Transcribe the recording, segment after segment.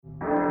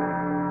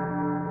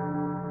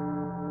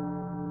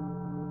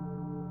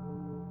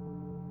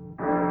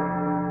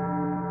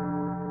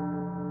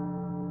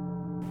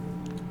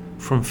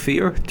From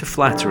Fear to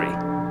Flattery,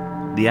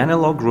 the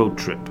Analog Road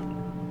Trip.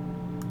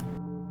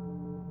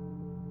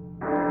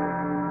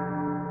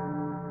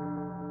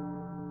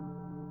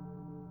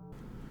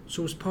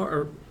 So as part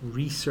of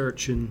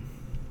researching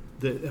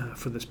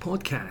for this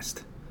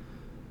podcast,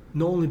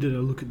 not only did I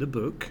look at the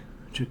book,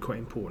 which is quite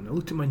important, I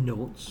looked at my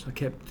notes. I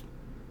kept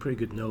pretty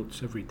good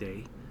notes every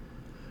day,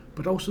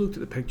 but I also looked at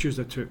the pictures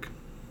I took,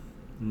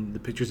 and the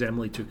pictures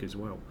Emily took as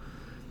well.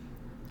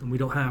 And we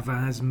don't have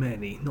not as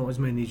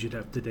many as you'd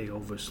have today,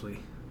 obviously.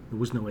 There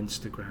was no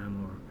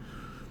Instagram or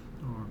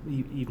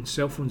even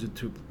cell phones that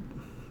took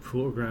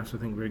photographs. I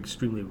think were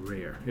extremely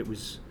rare.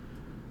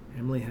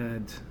 Emily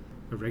had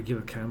a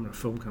regular camera, a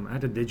film camera. I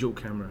had a digital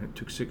camera. It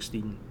took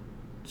 16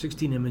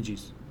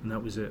 images, and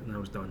that was it, and I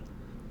was done.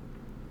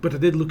 But I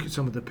did look at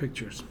some of the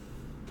pictures,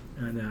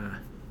 and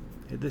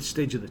at this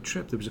stage of the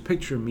trip, there was a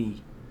picture of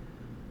me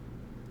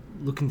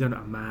looking down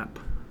at a map,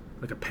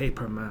 like a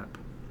paper map,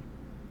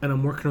 and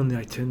I'm working on the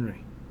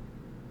itinerary.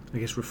 I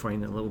guess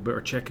refining it a little bit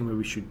or checking where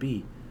we should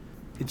be.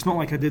 It's not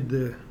like I did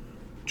the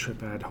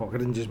trip ad hoc. I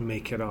didn't just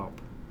make it up.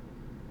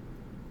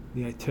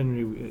 The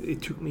itinerary,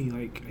 it took me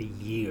like a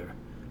year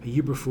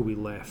before we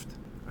left.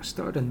 I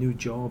started a new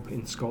job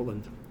in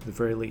Scotland in the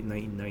very late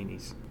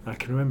 1990s. I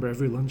can remember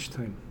every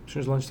lunchtime. As soon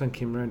as lunchtime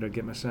came around, I'd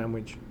get my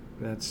sandwich,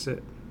 and I'd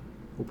sit,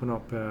 open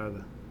up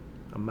a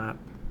map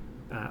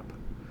app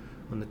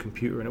on the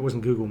computer, and it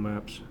wasn't Google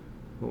Maps.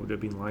 What would it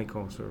have been,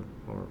 Lycos or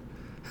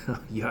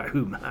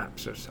Yahoo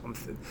Maps or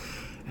something?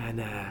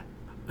 And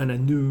I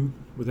knew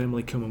with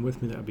Emily coming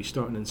with me that I'd be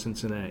starting in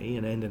Cincinnati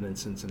and ending in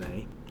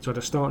Cincinnati. So I had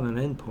a start and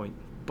an end point,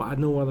 but I had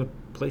no other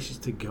places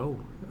to go.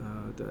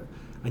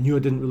 I knew I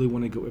didn't really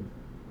want to go to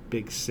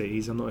big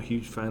cities. I'm not a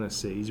huge fan of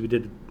cities. We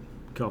did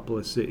a couple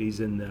of cities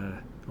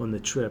on the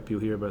trip. You'll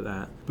hear about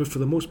that. But for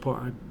the most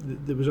part,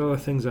 there was other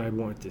things I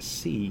wanted to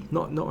see.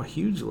 Not a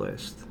huge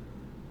list,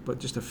 but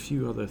just a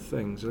few other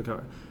things. Like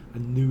I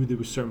knew there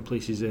were certain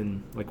places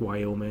in like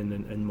Wyoming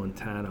and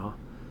Montana,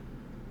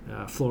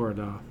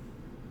 Florida,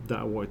 that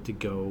I wanted to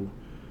go.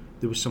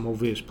 There was some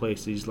obvious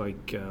places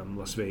like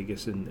Las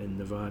Vegas and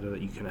Nevada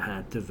that you kind of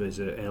had to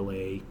visit,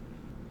 LA.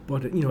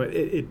 But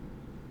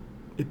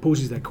it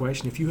poses that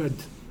question. If you had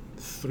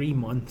 3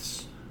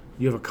 months,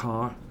 you have a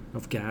car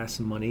of gas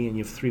and money, and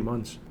you have 3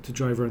 months to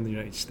drive around the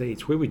United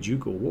States, where would you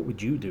go? What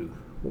would you do?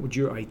 What would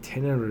your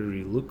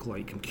itinerary look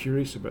like? I'm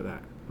curious about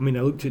that. I mean,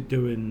 I looked at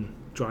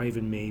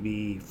driving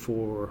maybe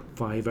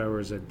 4-5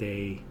 hours a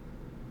day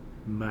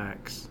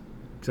max,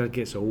 because that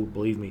gets old,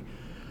 believe me.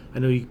 I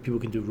know people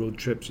can do road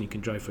trips and you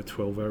can drive for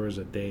 12 hours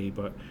a day,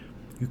 but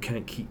you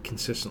can't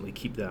consistently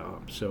keep that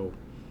up. So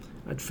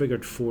I'd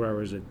figured 4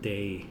 hours a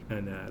day,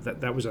 and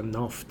that was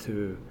enough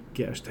to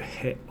get us to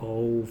hit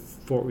all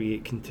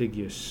 48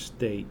 contiguous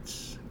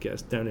states, get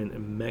us down into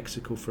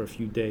Mexico for a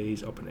few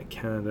days, up into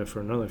Canada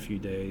for another few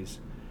days,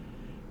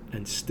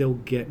 and still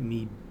get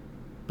me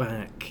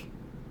back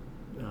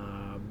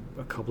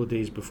a couple of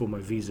days before my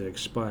visa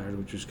expired,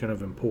 which was kind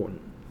of important.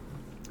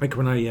 Like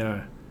when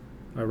I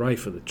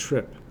arrived for the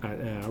trip, I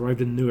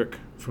arrived in Newark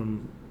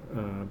from,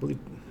 I believe,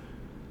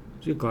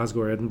 was it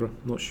Glasgow or Edinburgh?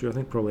 I'm not sure. I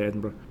think probably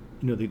Edinburgh.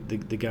 You know,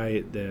 the guy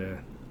at the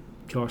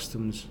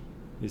customs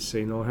is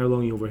saying, "Oh, how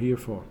long are you over here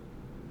for?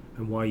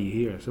 And why are you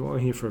here?" I said, "Well, I'm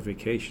here for a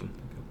vacation."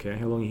 "Okay,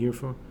 how long are you here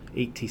for?"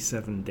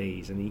 87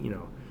 days. And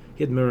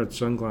he had mirrored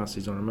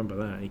sunglasses on. I remember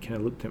that. He kind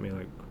of looked at me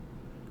like,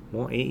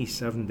 "What,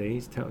 87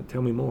 days?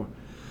 Tell me more."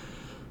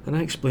 And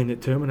I explained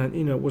it to him, and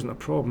it wasn't a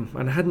problem.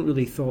 And I hadn't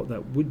really thought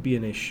that would be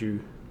an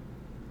issue.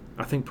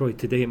 I think probably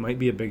today it might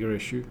be a bigger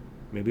issue.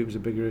 Maybe it was a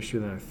bigger issue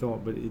than I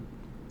thought, but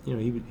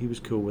he was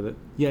cool with it.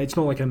 Yeah, it's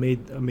not like I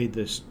made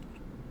this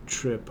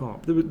trip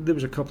up. There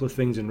was a couple of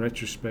things in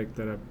retrospect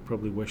that I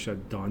probably wish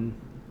I'd done.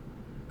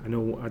 I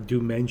know I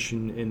do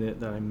mention in it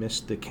that I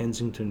missed the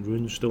Kensington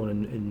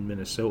Runestone in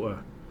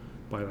Minnesota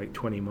by like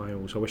 20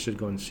 miles. I wish I'd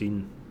gone and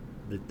seen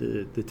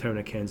the town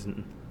of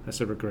Kensington. That's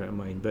a regret of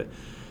mine. But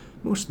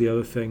most of the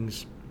other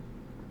things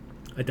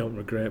I don't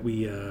regret.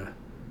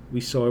 We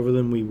saw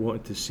everything we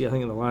wanted to see. I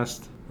think in the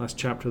last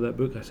chapter of that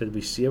book, I said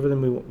we saw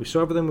everything we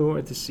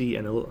wanted to see,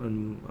 and a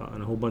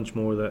whole bunch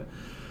more that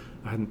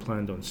I hadn't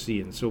planned on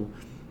seeing. So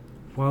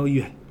while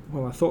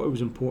I thought it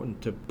was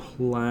important to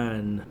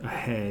plan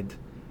ahead,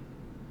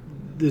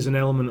 there's an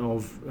element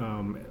of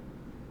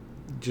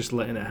just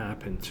letting it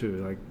happen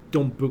too. Like,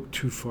 don't book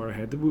too far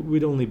ahead.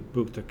 We'd only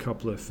booked a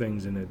couple of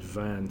things in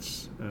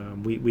advance.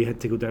 We had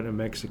to go down to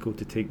Mexico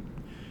to take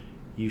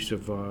use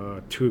of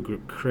tour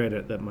group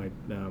credit that my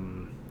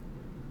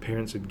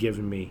parents had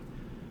given me.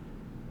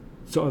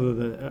 So other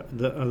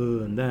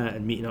than that,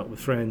 and meeting up with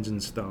friends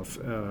and stuff,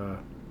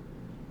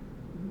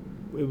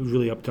 it was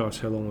really up to us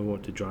how long we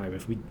wanted to drive.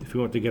 If we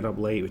wanted to get up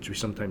late, which we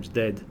sometimes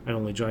did, and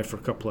only drive for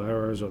a couple of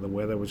hours, or the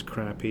weather was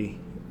crappy,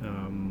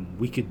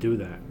 we could do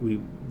that.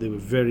 There were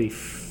very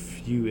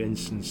few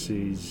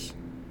instances.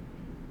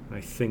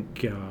 I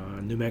think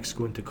New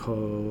Mexico into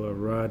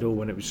Colorado,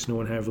 when it was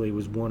snowing heavily,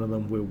 was one of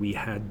them where we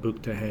had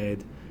booked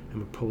ahead, and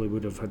we probably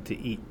would have had to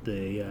eat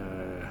the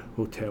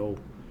hotel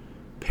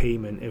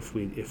payment if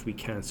we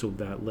cancelled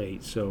that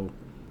late. So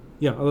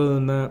yeah, other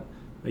than that,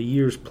 a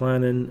year's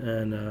planning,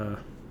 and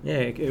yeah,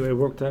 it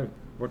worked out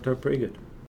pretty good.